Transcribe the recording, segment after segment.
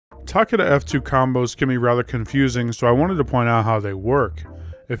takeda F2 combos can be rather confusing, so I wanted to point out how they work.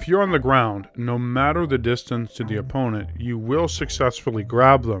 If you're on the ground, no matter the distance to the opponent, you will successfully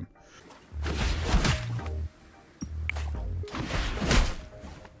grab them.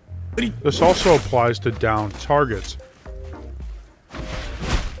 This also applies to downed targets.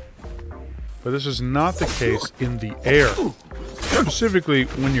 But this is not the case in the air, specifically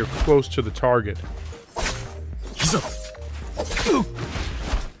when you're close to the target.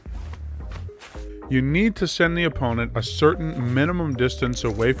 You need to send the opponent a certain minimum distance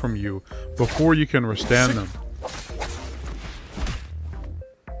away from you before you can withstand them.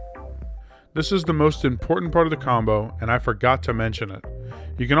 This is the most important part of the combo, and I forgot to mention it.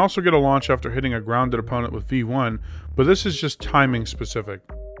 You can also get a launch after hitting a grounded opponent with V1, but this is just timing specific.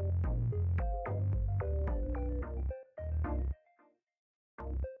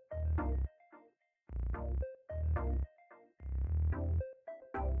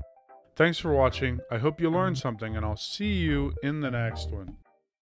 Thanks for watching. I hope you learned something, and I'll see you in the next one.